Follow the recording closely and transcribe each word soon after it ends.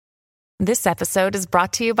This episode is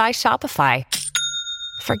brought to you by Shopify.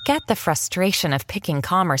 Forget the frustration of picking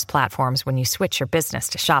commerce platforms when you switch your business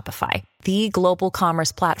to Shopify, the global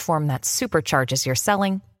commerce platform that supercharges your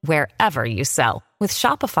selling wherever you sell. With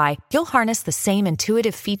Shopify, you'll harness the same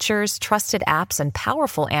intuitive features, trusted apps, and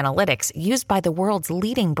powerful analytics used by the world's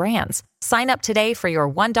leading brands. Sign up today for your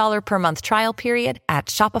 $1 per month trial period at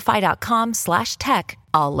shopify.com/tech,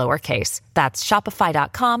 all lowercase. That's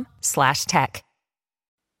shopify.com/tech.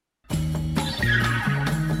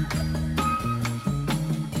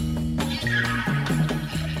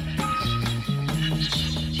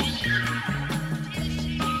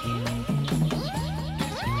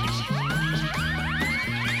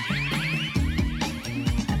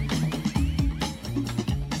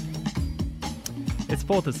 It's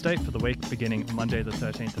Fourth Estate for the week beginning Monday the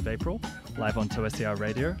 13th of April, live on 2SER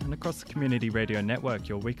Radio and across the Community Radio Network,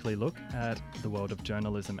 your weekly look at the world of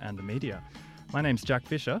journalism and the media. My name's Jack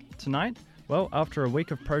Fisher. Tonight, well, after a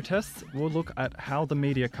week of protests, we'll look at how the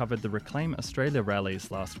media covered the Reclaim Australia rallies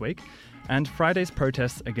last week and Friday's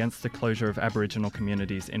protests against the closure of Aboriginal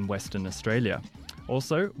communities in Western Australia.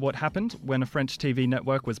 Also, what happened when a French TV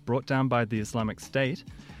network was brought down by the Islamic State,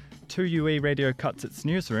 2UE Radio cuts its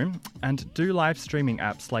newsroom, and do live streaming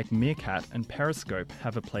apps like Meerkat and Periscope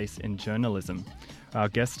have a place in journalism? Our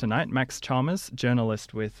guest tonight, Max Chalmers,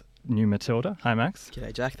 journalist with New Matilda. Hi, Max.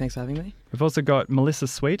 G'day, Jack. Thanks for having me. We've also got Melissa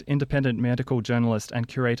Sweet, independent medical journalist and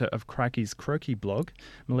curator of Crikey's Croaky blog.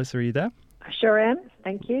 Melissa, are you there? I sure am.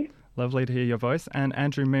 Thank you. Lovely to hear your voice. And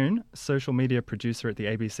Andrew Moon, social media producer at the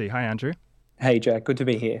ABC. Hi, Andrew. Hey, Jack. Good to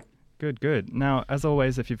be here. Good. Now, as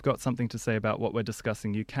always, if you've got something to say about what we're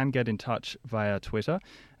discussing, you can get in touch via Twitter.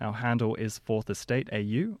 Our handle is Fourth Estate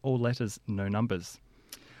AU, all letters, no numbers.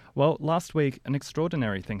 Well, last week, an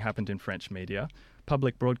extraordinary thing happened in French media.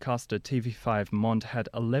 Public broadcaster TV5 Monde had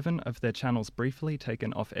 11 of their channels briefly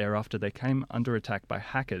taken off air after they came under attack by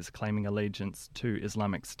hackers claiming allegiance to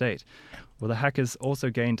Islamic State. Well, the hackers also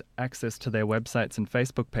gained access to their websites and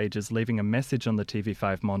Facebook pages, leaving a message on the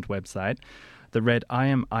TV5 Monde website that read, "I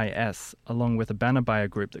am IS," along with a banner by a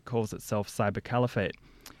group that calls itself Cyber Caliphate.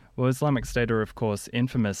 Well, Islamic State are, of course,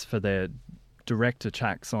 infamous for their direct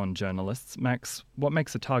attacks on journalists. Max, what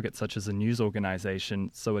makes a target such as a news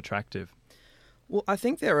organisation so attractive? Well, I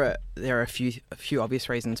think there are a few obvious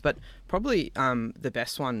reasons, but probably the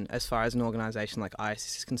best one as far as an organisation like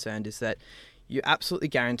IS is concerned is that you absolutely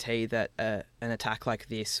guarantee that an attack like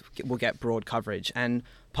this will get broad coverage. And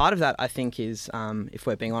part of that, I think, is, if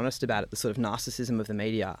we're being honest about it, the sort of narcissism of the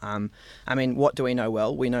media. I mean, what do we know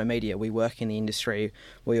well? We know media. We work in the industry.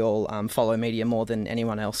 We all follow media more than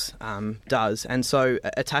anyone else does. And so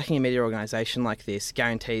attacking a media organisation like this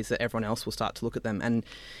guarantees that everyone else will start to look at them. And,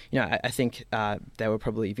 you know, I think they were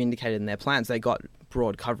probably vindicated in their plans. They got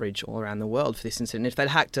broad coverage all around the world for this incident. If they'd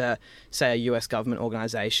hacked say a US government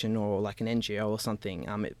organisation or like an NGO or something,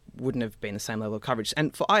 it wouldn't have been the same level of coverage.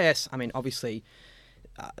 And for IS, I mean, obviously,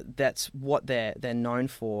 that's what they're known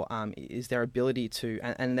for, is their ability to,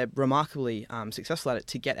 and they're remarkably successful at it,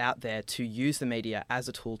 to get out there, to use the media as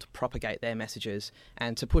a tool to propagate their messages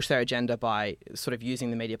and to push their agenda by sort of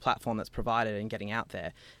using the media platform that's provided and getting out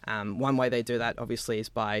there. One way they do that, obviously, is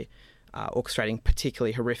by orchestrating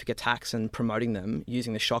particularly horrific attacks and promoting them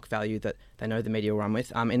using the shock value that they know the media will run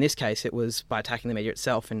with. In this case, it was by attacking the media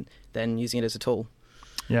itself and then using it as a tool.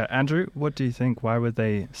 Yeah, Andrew, what do you think? Why were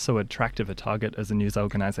they so attractive a target as a news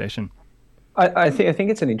organisation? I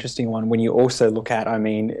think it's an interesting one when you also look at, I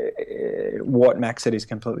mean, what Max said is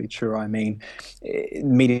completely true. I mean,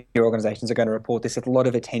 media organisations are going to report this with a lot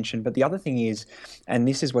of attention. But the other thing is, and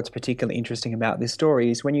this is what's particularly interesting about this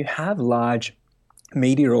story, is when you have large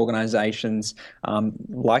media organisations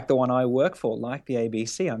like the one I work for, like the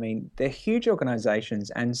ABC, I mean, they're huge organisations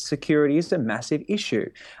and security is a massive issue,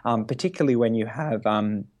 particularly when you have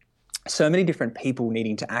so many different people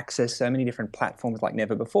needing to access so many different platforms like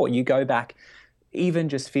never before. You go back even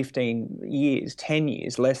just 15 years, 10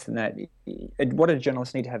 years, less than that, what do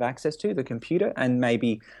journalists need to have access to? The computer and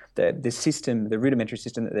maybe the system, the rudimentary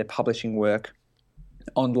system that they're publishing work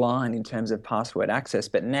online in terms of password access.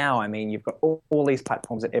 But now, I mean, you've got all these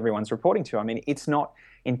platforms that everyone's reporting to. I mean, it's not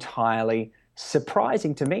entirely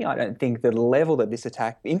surprising to me, I don't think, the level that this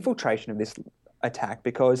attack, the infiltration of this attack,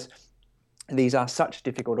 because these are such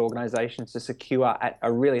difficult organisations to secure at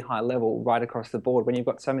a really high level right across the board when you've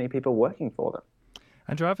got so many people working for them.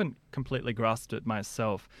 Andrew, I haven't completely grasped it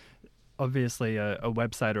myself. Obviously, a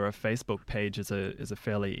website or a Facebook page is a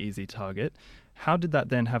fairly easy target. How did that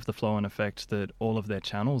then have the flow-on effect that all of their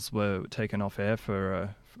channels were taken off air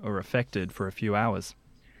or affected for a few hours?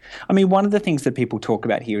 I mean, one of the things that people talk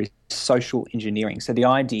about here is social engineering. So the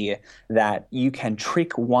idea that you can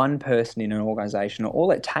trick one person in an organization, or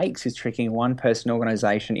all it takes is tricking one person in an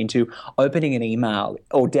organization into opening an email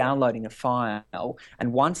or downloading a file.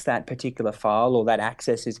 And once that particular file or that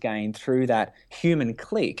access is gained through that human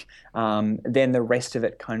click, then the rest of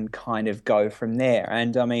it can kind of go from there.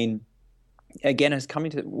 And I mean, again, it's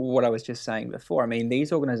coming to what I was just saying before. I mean,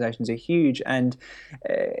 these organizations are huge, and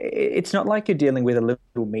it's not like you're dealing with a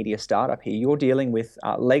little media startup here. You're dealing with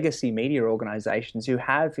legacy media organizations who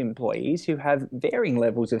have employees who have varying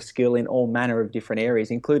levels of skill in all manner of different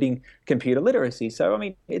areas, including computer literacy. So, I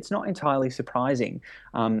mean, it's not entirely surprising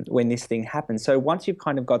when this thing happens. So once you've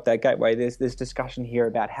kind of got that gateway, there's discussion here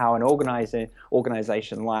about how an organization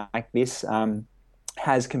like this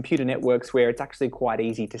has computer networks where it's actually quite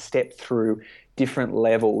easy to step through different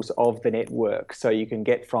levels of the network. So you can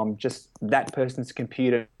get from just that person's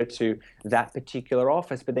computer to that particular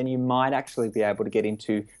office, but then you might actually be able to get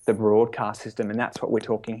into the broadcast system, and that's what we're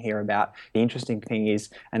talking here about. The interesting thing is,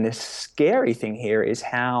 and the scary thing here, is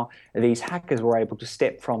how these hackers were able to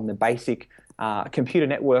step from the basic computer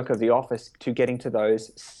network of the office to getting to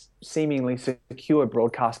those seemingly secure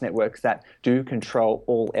broadcast networks that do control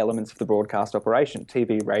all elements of the broadcast operation,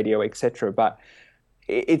 TV, radio, etc. But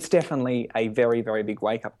it's definitely a very, very big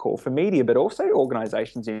wake-up call for media, but also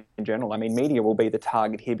organisations in general. I mean, media will be the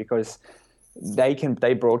target here because they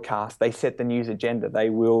broadcast, they set the news agenda,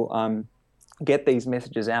 they will get these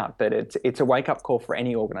messages out. But it's a wake-up call for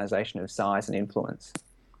any organisation of size and influence.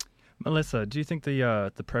 Melissa, do you think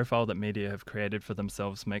the profile that media have created for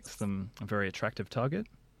themselves makes them a very attractive target?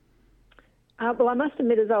 Well, I must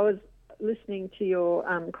admit, as I was listening to your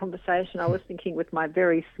conversation, I was thinking with my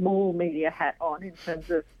very small media hat on in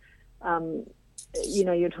terms of,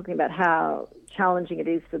 you're talking about how challenging it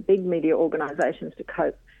is for big media organisations to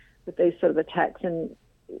cope with these sort of attacks. And,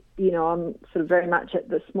 I'm sort of very much at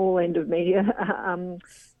the small end of media.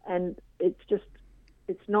 And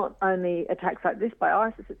it's not only attacks like this by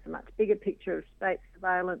ISIS, it's a much bigger picture of state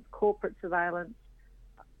surveillance, corporate surveillance.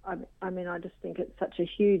 I mean, I just think it's such a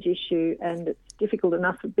huge issue, and it's difficult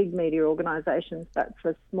enough for big media organisations, but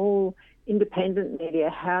for small independent media,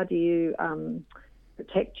 how do you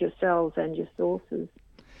protect yourselves and your sources?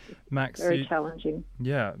 Max, very challenging.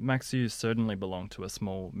 Yeah, Max, you certainly belong to a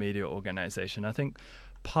small media organisation. I think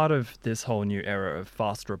part of this whole new era of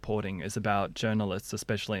fast reporting is about journalists,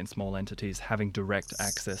 especially in small entities, having direct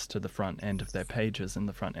access to the front end of their pages and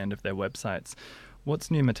the front end of their websites. What's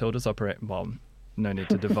New Matilda's no need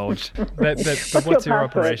to divulge. but what's your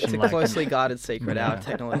operation like? It's a closely guarded secret, our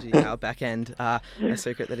technology, our back end, a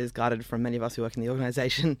secret that is guarded from many of us who work in the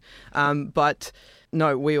organisation. But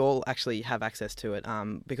no, we all actually have access to it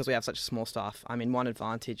because we have such a small staff. I mean, one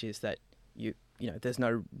advantage is that there's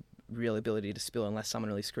no real ability to spill unless someone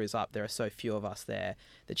really screws up. There are so few of us there.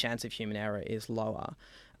 The chance of human error is lower.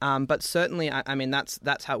 But certainly, I mean,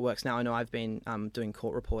 that's how it works now. I know I've been doing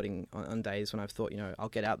court reporting on days when I've thought, I'll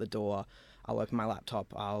get out the door, I'll open my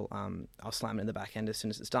laptop, I'll slam it in the back end as soon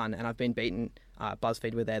as it's done. And I've been beaten.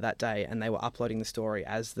 BuzzFeed were there that day, and they were uploading the story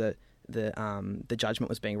as the judgment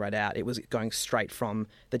was being read out. It was going straight from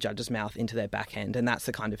the judge's mouth into their back end, and that's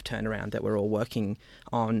the kind of turnaround that we're all working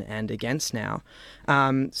on and against now.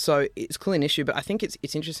 So it's clearly an issue, but I think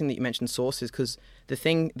it's interesting that you mentioned sources, because the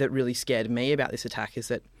thing that really scared me about this attack is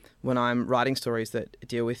that when I'm writing stories that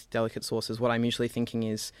deal with delicate sources, what I'm usually thinking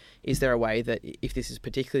is there a way that if this is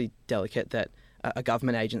particularly delicate, that a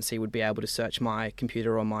government agency would be able to search my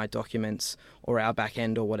computer or my documents or our back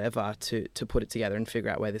end or whatever to put it together and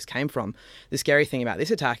figure out where this came from. The scary thing about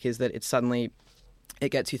this attack is that it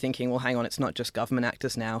gets you thinking, well, hang on, it's not just government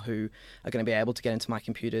actors now who are going to be able to get into my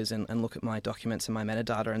computers and look at my documents and my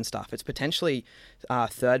metadata and stuff. It's potentially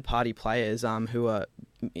third-party players who are,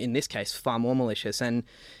 in this case, far more malicious. And,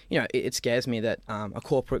 it scares me that a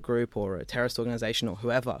corporate group or a terrorist organisation or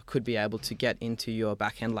whoever could be able to get into your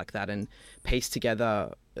back end like that and piece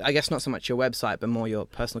together, I guess not so much your website, but more your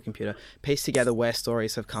personal computer, piece together where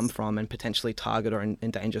stories have come from and potentially target or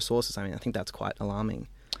endanger sources. I mean, I think that's quite alarming.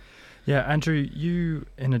 Yeah, Andrew, you,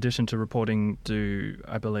 in addition to reporting, do,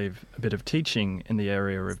 I believe, a bit of teaching in the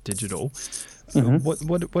area of digital. Mm-hmm.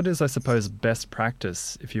 What is, I suppose, best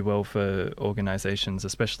practice, if you will, for organisations,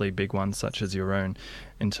 especially big ones such as your own,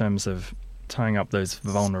 in terms of tying up those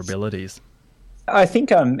vulnerabilities? I think,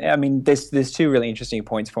 there's two really interesting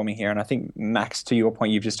points for me here. And I think, Max, to your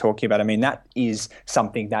point you've just talking about, that is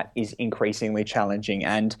something that is increasingly challenging.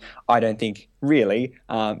 And I don't think, really,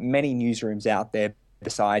 many newsrooms out there,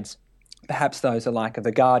 besides perhaps those alike of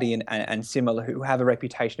The Guardian and similar, who have a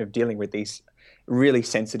reputation of dealing with these really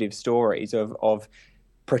sensitive stories of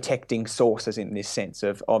protecting sources in this sense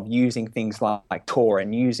of using things like Tor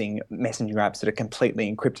and using messenger apps that are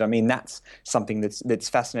completely encrypted. I mean, that's something that's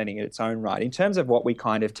fascinating in its own right. In terms of what we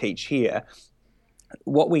kind of teach here,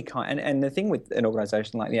 and the thing with an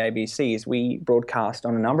organisation like the ABC is we broadcast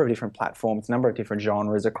on a number of different platforms, a number of different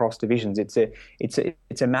genres across divisions. It's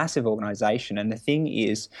a massive organisation, and the thing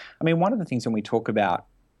is, I mean, one of the things when we talk about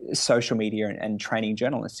social media and training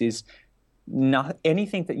journalists is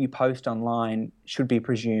anything that you post online should be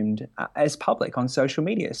presumed as public on social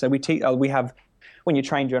media. So we have, when you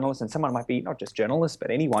train journalists, and someone might be, not just journalists, but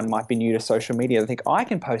anyone might be new to social media, they think, I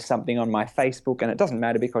can post something on my Facebook and it doesn't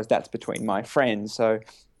matter because that's between my friends. So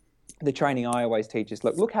the training I always teach is,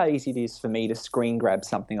 look how easy it is for me to screen grab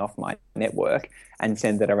something off my network and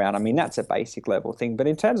send it around. I mean, that's a basic level thing. But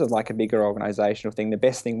in terms of like a bigger organizational thing, the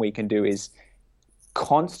best thing we can do is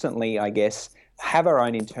constantly, I guess, have our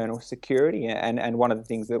own internal security. And one of the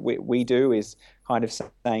things that we do is kind of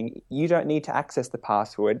saying, you don't need to access the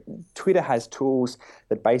password. Twitter has tools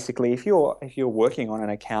that basically, if you're working on an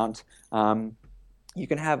account, you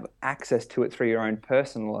can have access to it through your own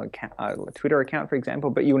personal account, Twitter account, for example,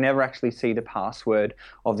 but you'll never actually see the password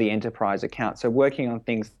of the enterprise account. So working on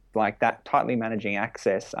things like that, tightly managing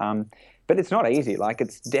access, but it's not easy. Like,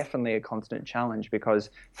 it's definitely a constant challenge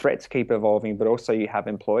because threats keep evolving, but also you have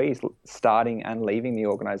employees starting and leaving the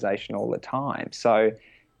organization all the time. So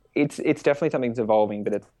it's definitely something that's evolving,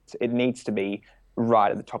 but it needs to be right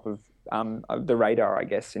at the top of the radar, I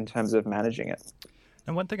guess, in terms of managing it.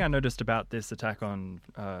 And one thing I noticed about this attack on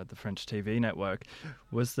the French TV network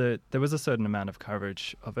was that there was a certain amount of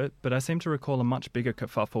coverage of it, but I seem to recall a much bigger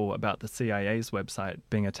kerfuffle about the CIA's website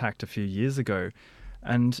being attacked a few years ago.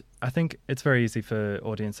 And I think it's very easy for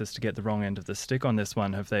audiences to get the wrong end of the stick on this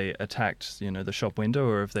one. Have they attacked, the shop window,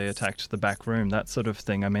 or have they attacked the back room, that sort of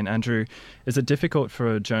thing? I mean, Andrew, is it difficult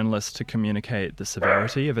for a journalist to communicate the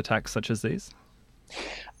severity of attacks such as these?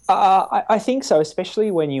 I think so, especially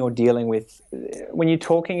when you're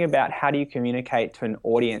talking about how do you communicate to an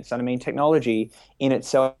audience. And I mean, technology in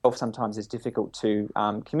itself sometimes is difficult to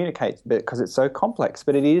communicate because it's so complex,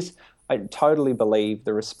 but it is, I totally believe,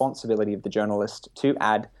 the responsibility of the journalist to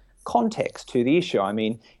add context to the issue. I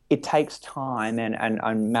mean, it takes time,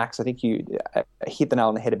 and Max, I think you hit the nail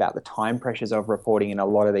on the head about the time pressures of reporting in a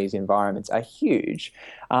lot of these environments are huge.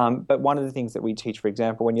 But one of the things that we teach, for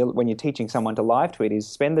example, when you're teaching someone to live tweet, is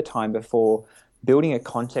spend the time before building a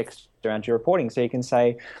context around your reporting. So you can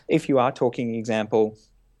say, if you are talking, example,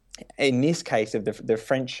 in this case of the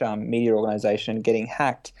French media organization getting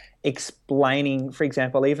hacked, explaining, for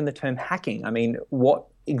example, even the term hacking. I mean, what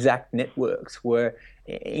exact networks were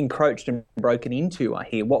encroached and broken into, I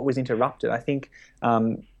hear, what was interrupted. I think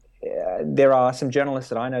there are some journalists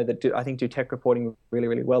that I know that do tech reporting really,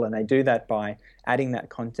 really well, and they do that by adding that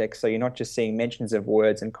context. So you're not just seeing mentions of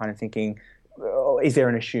words and kind of thinking, oh, is there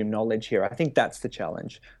an assumed knowledge here? I think that's the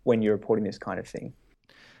challenge when you're reporting this kind of thing.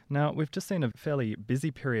 Now, we've just seen a fairly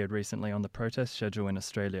busy period recently on the protest schedule in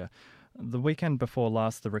Australia. The weekend before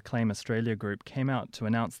last, the Reclaim Australia group came out to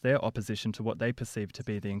announce their opposition to what they perceive to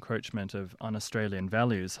be the encroachment of un-Australian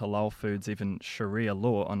values, halal foods, even Sharia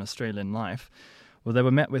law on Australian life. Well, they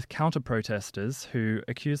were met with counter-protesters who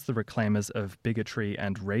accused the Reclaimers of bigotry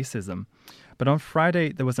and racism. But on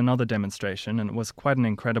Friday, there was another demonstration, and it was quite an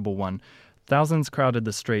incredible one. Thousands crowded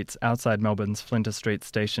the streets outside Melbourne's Flinders Street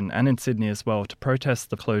station and in Sydney as well to protest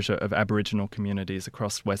the closure of Aboriginal communities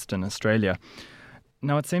across Western Australia.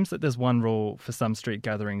 Now, it seems that there's one rule for some street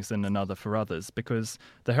gatherings and another for others, because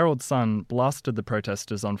the Herald Sun blasted the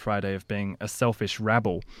protesters on Friday of being a selfish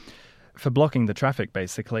rabble for blocking the traffic,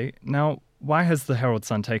 basically. Now, why has the Herald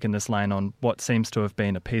Sun taken this line on what seems to have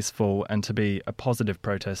been a peaceful and to be a positive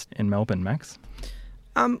protest in Melbourne, Max?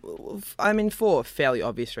 I mean, for fairly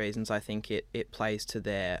obvious reasons, I think it plays to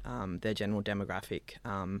their general demographic.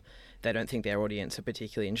 They don't think their audience are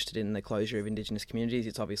particularly interested in the closure of Indigenous communities.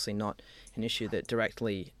 It's obviously not an issue that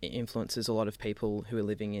directly influences a lot of people who are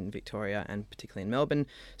living in Victoria and particularly in Melbourne.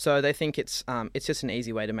 So they think it's just an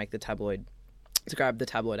easy way to make to grab the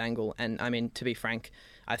tabloid angle. And I mean, to be frank,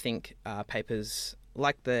 I think papers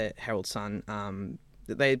like the Herald Sun,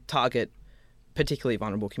 they target particularly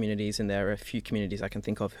vulnerable communities, and there are a few communities I can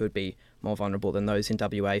think of who would be more vulnerable than those in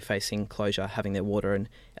WA facing closure, having their water and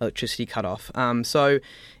electricity cut off. So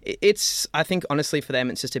I think honestly for them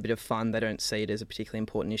it's just a bit of fun. They don't see it as a particularly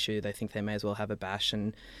important issue. They think they may as well have a bash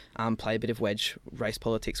and play a bit of wedge race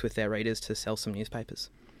politics with their readers to sell some newspapers.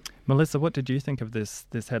 Melissa, what did you think of this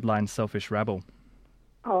headline, Selfish Rabble?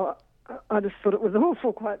 Oh, I just thought it was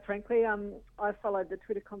awful, quite frankly. I followed the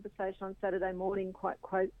Twitter conversation on Saturday morning quite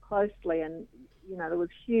closely, and there was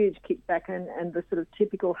huge kickback and the sort of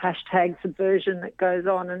typical hashtag subversion that goes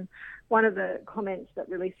on. And one of the comments that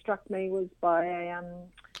really struck me was by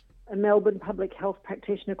a Melbourne public health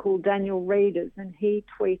practitioner called Daniel Reeders, and he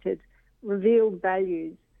tweeted, "Revealed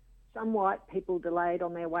values. Some white people delayed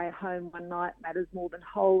on their way home one night matters more than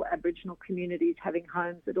whole Aboriginal communities having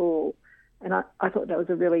homes at all." And I thought that was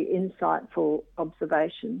a really insightful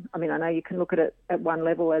observation. I mean, I know you can look at it at one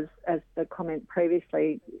level as the comment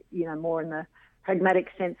previously, more in the pragmatic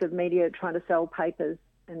sense of media trying to sell papers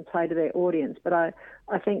and play to their audience. But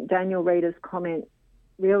I think Daniel Reeder's comment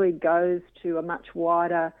really goes to a much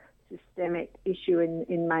wider systemic issue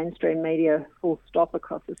in mainstream media, full stop,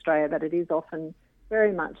 across Australia, that it is often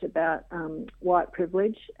very much about white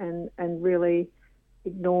privilege and really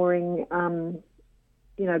ignoring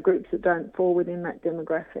groups that don't fall within that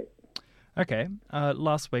demographic. Okay.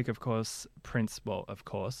 Last week, of course,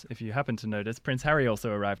 if you happen to notice, Prince Harry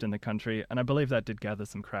also arrived in the country, and I believe that did gather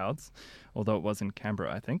some crowds, although it was in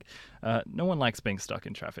Canberra, I think. No one likes being stuck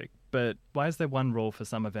in traffic, but why is there one rule for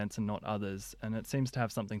some events and not others? And it seems to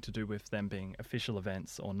have something to do with them being official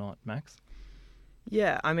events or not, Max?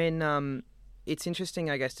 Yeah, I mean, it's interesting,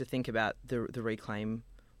 I guess, to think about the Reclaim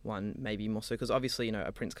one maybe more so, because obviously,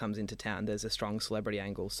 a prince comes into town, there's a strong celebrity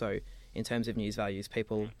angle. So in terms of news values,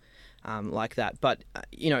 people like that. But,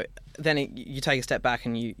 then you take a step back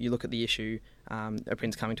and you look at the issue, a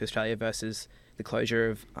prince coming to Australia versus the closure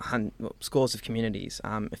of scores of communities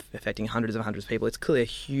affecting hundreds of people. It's clearly a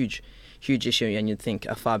huge, huge issue, and you'd think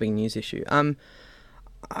a far bigger news issue.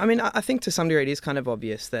 I mean, I think to some degree it is kind of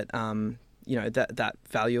obvious that that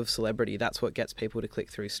value of celebrity, that's what gets people to click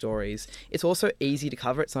through stories. It's also easy to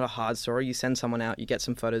cover. It's not a hard story. You send someone out, you get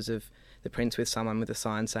some photos of the prince with someone with a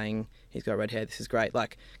sign saying he's got red hair, this is great.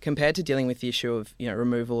 Like, compared to dealing with the issue of,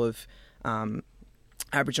 removal of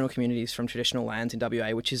Aboriginal communities from traditional lands in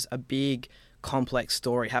WA, which is a big, complex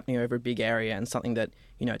story happening over a big area, and something that,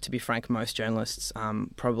 to be frank, most journalists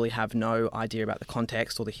probably have no idea about the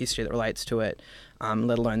context or the history that relates to it,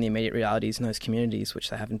 let alone the immediate realities in those communities,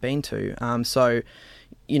 which they haven't been to. So,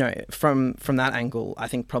 from that angle, I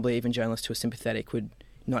think probably even journalists who are sympathetic would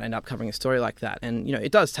not end up covering a story like that. And,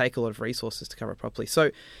 it does take a lot of resources to cover it properly.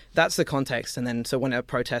 So that's the context. And then, so when a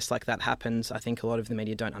protest like that happens, I think a lot of the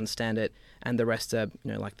media don't understand it, and the rest are,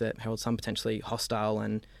 like the Herald Sun, potentially hostile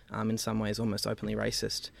and in some ways almost openly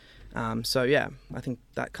racist. So yeah, I think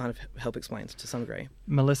that kind of help explains to some degree.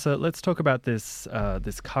 Melissa, let's talk about this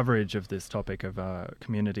coverage of this topic of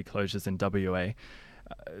community closures in WA.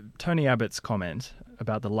 Tony Abbott's comment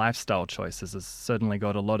about the lifestyle choices has certainly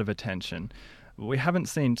got a lot of attention. We haven't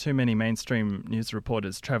seen too many mainstream news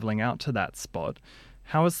reporters travelling out to that spot.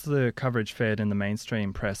 How has the coverage fared in the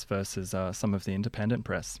mainstream press versus some of the independent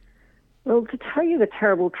press? Well, to tell you the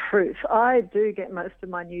terrible truth, I do get most of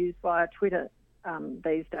my news via Twitter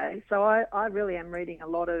these days. So I really am reading a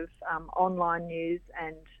lot of online news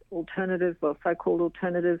and so-called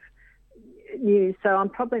alternative news. So I'm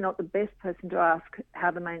probably not the best person to ask how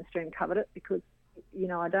the mainstream covered it, because,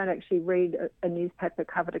 I don't actually read a newspaper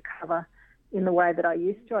cover to cover in the way that I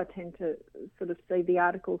used to. I tend to sort of see the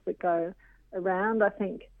articles that go around. I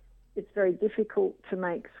think it's very difficult to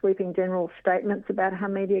make sweeping general statements about how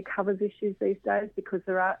media covers issues these days, because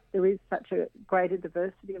there is such a greater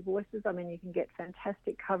diversity of voices. I mean, you can get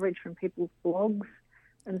fantastic coverage from people's blogs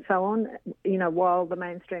and so on, while the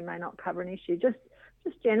mainstream may not cover an issue. Just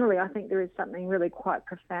generally, I think there is something really quite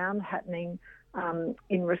profound happening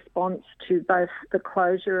in response to both the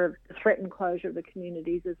threatened closure of the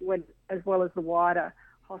communities as well as the wider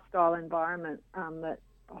hostile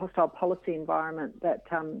policy environment that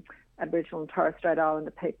Aboriginal and Torres Strait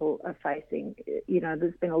Islander people are facing.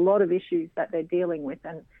 There's been a lot of issues that they're dealing with,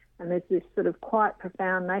 and there's this sort of quite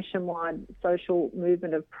profound nationwide social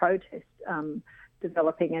movement of protest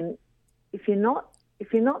developing. And if you're not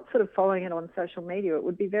sort of following it on social media, it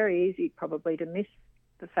would be very easy probably to miss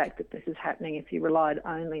the fact that this is happening if you relied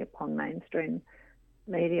only upon mainstream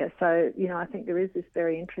media. So, I think there is this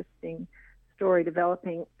very interesting story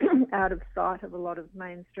developing out of sight of a lot of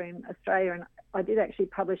mainstream Australia. And I did actually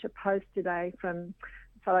publish a post today from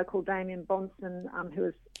a fellow called Damien Bonson, who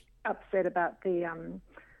was upset about the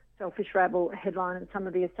Selfish Rabble headline and some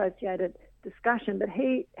of the associated discussion. But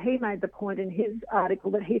he made the point in his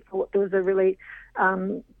article that he thought there was a really,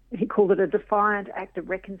 he called it a defiant act of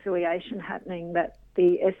reconciliation happening, that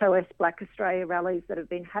the SOS Black Australia rallies that have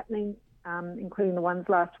been happening, including the ones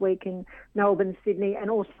last week in Melbourne, Sydney, and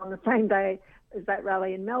also on the same day as that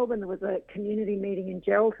rally in Melbourne, there was a community meeting in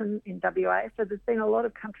Geraldton in WA. So there's been a lot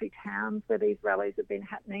of country towns where these rallies have been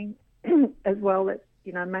happening as well that,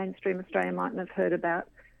 mainstream Australia mightn't have heard about.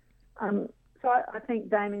 So I think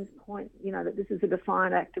Damien's point, that this is a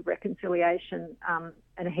defiant act of reconciliation,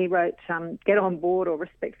 and he wrote, get on board or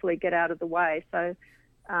respectfully get out of the way. So,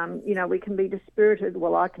 we can be dispirited.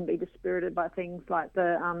 Well, I can be dispirited by things like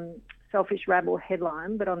the selfish rabble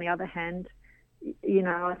headline, but on the other hand,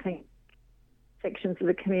 I think sections of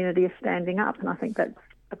the community are standing up, and I think that's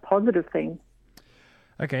a positive thing.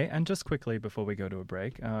 Okay, and just quickly before we go to a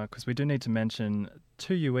break, because we do need to mention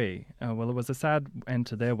 2UE. Well, it was a sad end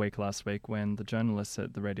to their week last week when the journalists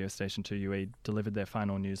at the radio station 2UE delivered their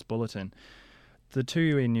final news bulletin. The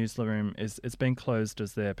 2UE newsroom it's been closed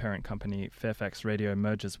as their parent company, Fairfax Radio,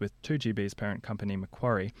 merges with 2GB's parent company,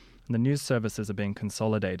 Macquarie, and the news services are being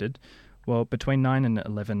consolidated. Well, between 9 and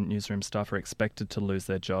 11 newsroom staff are expected to lose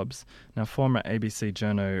their jobs. Now, former ABC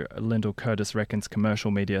journo Lyndall Curtis reckons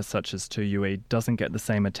commercial media such as 2UE doesn't get the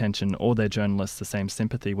same attention or their journalists the same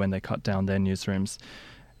sympathy when they cut down their newsrooms.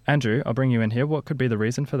 Andrew, I'll bring you in here. What could be the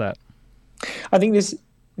reason for that? I think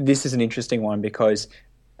this is an interesting one because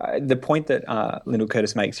the point that Lyndall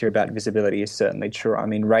Curtis makes here about visibility is certainly true. I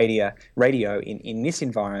mean, radio in this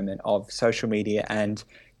environment of social media and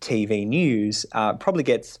TV news probably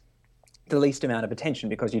gets the least amount of attention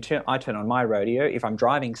because I turn on my radio if I'm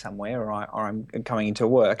driving somewhere or I'm coming into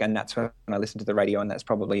work, and that's when I listen to the radio, and that's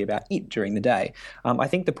probably about it during the day. I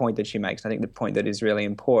think the point that she makes, I think the point that is really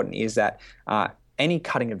important is that any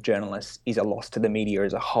cutting of journalists is a loss to the media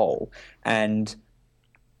as a whole. And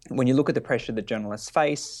when you look at the pressure that journalists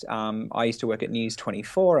face, I used to work at News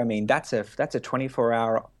 24. I mean, that's a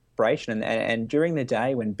 24-hour operation, and during the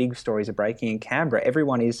day when big stories are breaking in Canberra,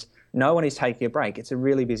 no one is taking a break. It's a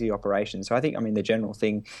really busy operation. So I think, the general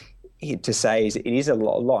thing to say is it is a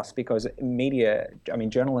loss because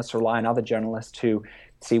journalists rely on other journalists to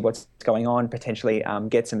see what's going on, potentially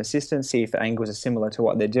get some assistance, see if the angles are similar to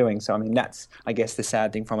what they're doing. So, that's, I guess, the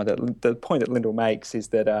sad thing from it. The point that Lyndall makes is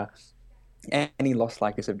that any loss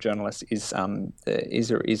like this of journalists is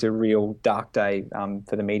a real dark day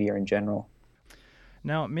for the media in general.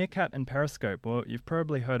 Now, Meerkat and Periscope, well, you've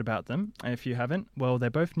probably heard about them. If you haven't, well, they're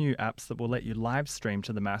both new apps that will let you live stream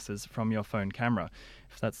to the masses from your phone camera,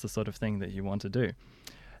 if that's the sort of thing that you want to do.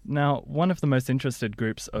 Now, one of the most interested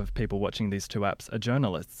groups of people watching these two apps are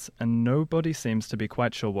journalists, and nobody seems to be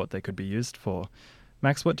quite sure what they could be used for.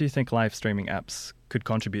 Max, what do you think live streaming apps could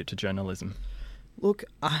contribute to journalism? Look,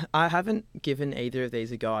 I haven't given either of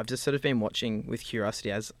these a go. I've just sort of been watching with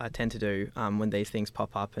curiosity, as I tend to do when these things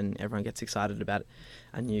pop up and everyone gets excited about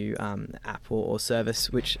a new app or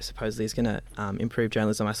service, which supposedly is going to improve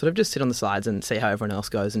journalism. I sort of just sit on the sides and see how everyone else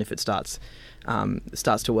goes, and if it starts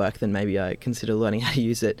to work, then maybe I consider learning how to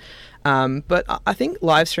use it. But I think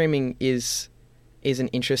live streaming is an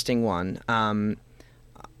interesting one. I'm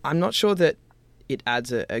not sure that it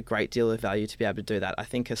adds a great deal of value to be able to do that. I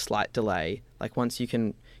think a slight delay, like once you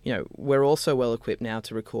can, we're also well equipped now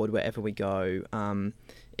to record wherever we go,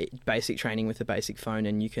 basic training with a basic phone,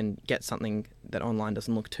 and you can get something that online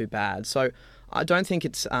doesn't look too bad. So I don't think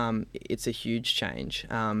it's a huge change.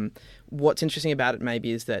 What's interesting about it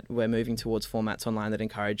maybe is that we're moving towards formats online that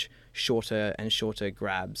encourage shorter and shorter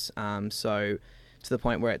grabs. So to the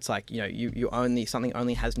point where it's like, something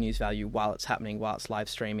only has news value while it's happening, while it's live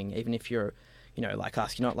streaming, even if you're like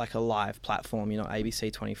us, you're not like a live platform, you're not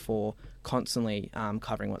ABC 24 constantly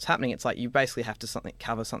covering what's happening. It's like you basically have to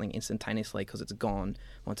cover something instantaneously because it's gone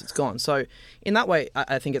once it's gone. So in that way,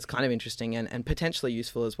 I think it's kind of interesting and potentially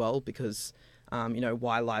useful as well because,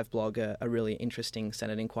 why live blog a really interesting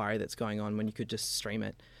Senate inquiry that's going on when you could just stream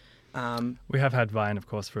it. We have had Vine, of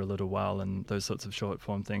course, for a little while and those sorts of short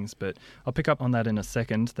form things, but I'll pick up on that in a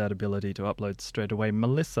second, that ability to upload straight away.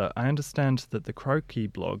 Melissa, I understand that the Croaky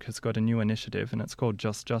blog has got a new initiative and it's called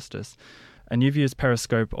Just Justice, and you've used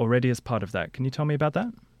Periscope already as part of that. Can you tell me about that?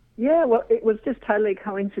 Yeah, well, it was just totally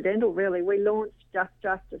coincidental, really. We launched Just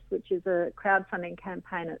Justice, which is a crowdfunding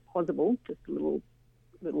campaign at Pozible, just a little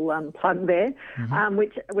plug there,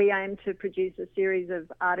 which we aim to produce a series of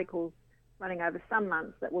articles running over some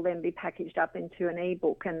months that will then be packaged up into an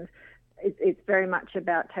ebook. And it's very much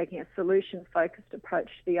about taking a solution-focused approach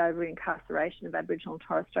to the over-incarceration of Aboriginal and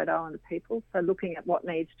Torres Strait Islander people, so looking at what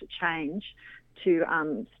needs to change to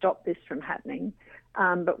stop this from happening.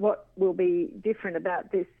 But what will be different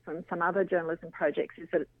about this from some other journalism projects is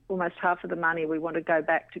that almost half of the money we want to go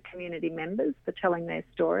back to community members for telling their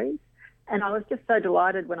stories. And I was just so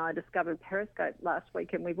delighted when I discovered Periscope last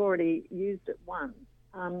week, and we've already used it once,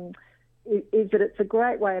 is that it's a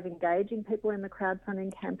great way of engaging people in the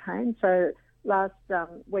crowdfunding campaign. So last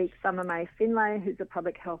week, Summer May Finlay, who's a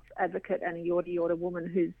public health advocate and a Yorta Yorta woman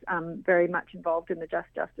who's very much involved in the Just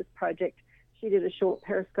Justice project, she did a short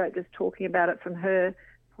Periscope just talking about it from her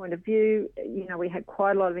point of view. You know, we had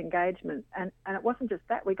quite a lot of engagement, and it wasn't just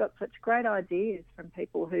that. We got such great ideas from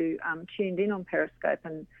people who tuned in on Periscope,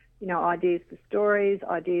 and, you know, ideas for stories,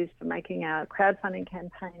 ideas for making our crowdfunding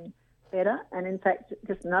campaign better. And in fact,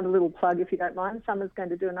 just another little plug, if you don't mind, Summer's going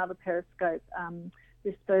to do another Periscope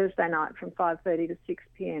this Thursday night from 5:30 to 6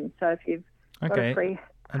 p.m. So if you've got a free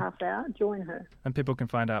half hour, join her. And people can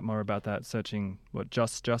find out more about that searching,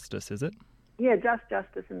 Just Justice, is it? Yeah, Just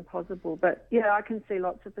Justice and Possible. But, yeah, I can see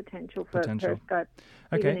lots of potential for Periscope,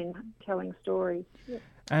 even in telling stories. Yeah.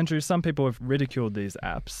 Andrew, some people have ridiculed these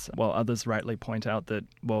apps, while others rightly point out that,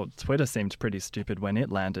 well, Twitter seemed pretty stupid when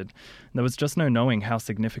it landed. There was just no knowing how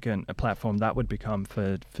significant a platform that would become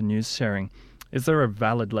for news sharing. Is there a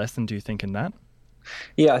valid lesson, do you think, in that?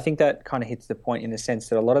 Yeah, I think that kind of hits the point in the sense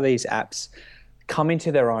that a lot of these apps come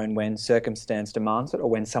into their own when circumstance demands it or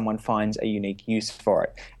when someone finds a unique use for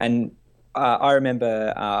it. And I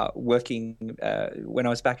remember working when I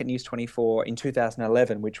was back at News 24 in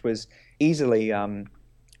 2011, which was easily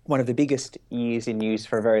one of the biggest years in news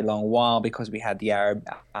for a very long while, because we had the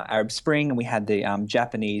Arab Spring and we had the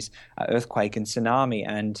Japanese earthquake and tsunami.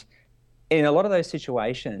 And in a lot of those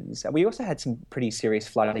situations, we also had some pretty serious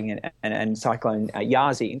flooding and cyclone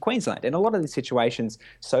Yasi in Queensland. In a lot of these situations,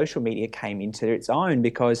 social media came into its own,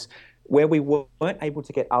 because where we weren't able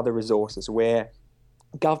to get other resources, where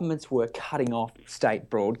governments were cutting off state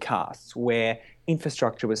broadcasts, where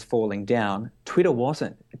infrastructure was falling down, Twitter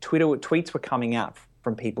wasn't. Tweets were coming out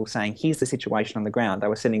from people saying, here's the situation on the ground. They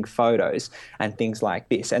were sending photos and things like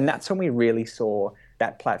this. And that's when we really saw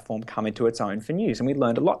that platform come into its own for news. And we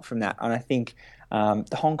learned a lot from that. And I think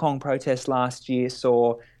the Hong Kong protests last year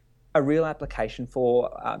saw a real application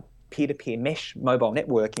for peer-to-peer mesh mobile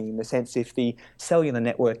networking, in the sense if the cellular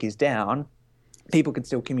network is down, people can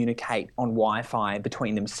still communicate on Wi-Fi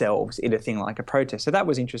between themselves in a thing like a protest. So that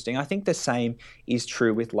was interesting. I think the same is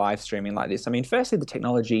true with live streaming like this. I mean, firstly, the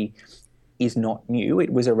technology is not new.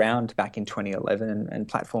 It was around back in 2011, and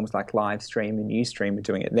platforms like Livestream and Ustream were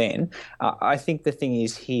doing it then. I think the thing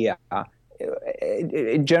is here,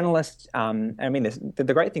 journalists, I mean,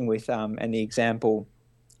 the great thing with, and the example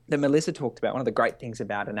that Melissa talked about, one of the great things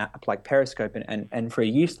about an app like Periscope and for a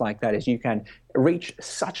use like that is you can reach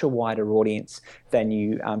such a wider audience than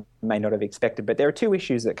you may not have expected. But there are two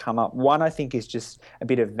issues that come up. One, I think, is just a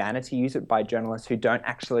bit of vanity use it by journalists who don't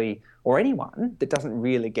actually, or anyone that doesn't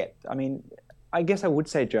really get, I mean, I guess I would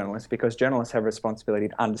say journalists, because journalists have a responsibility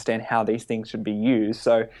to understand how these things should be used.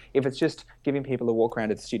 So if it's just giving people a walk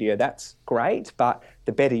around at the studio, that's great. But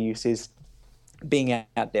the better use is being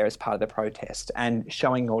out there as part of the protest and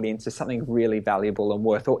showing audiences something really valuable and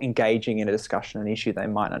worth, or engaging in a discussion, an issue they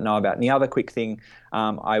might not know about. And the other quick thing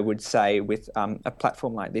I would say with a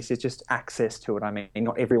platform like this is just access to it. I mean,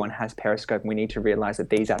 not everyone has Periscope, and we need to realise that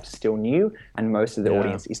these apps are still new and most of the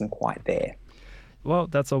audience isn't quite there. Well,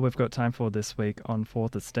 that's all we've got time for this week on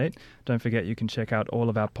Fourth Estate. Don't forget you can check out all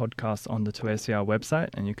of our podcasts on the 2SER website,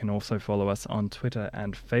 and you can also follow us on Twitter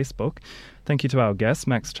and Facebook. Thank you to our guest,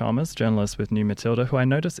 Max Chalmers, journalist with New Matilda, who I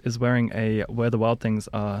notice is wearing a Where the Wild Things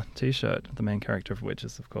Are t-shirt, the main character of which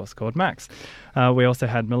is, of course, called Max. We also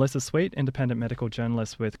had Melissa Sweet, independent medical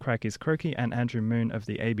journalist with Crikey's Croaky, and Andrew Moon of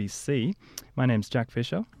the ABC. My name's Jack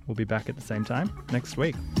Fisher. We'll be back at the same time next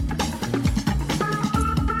week.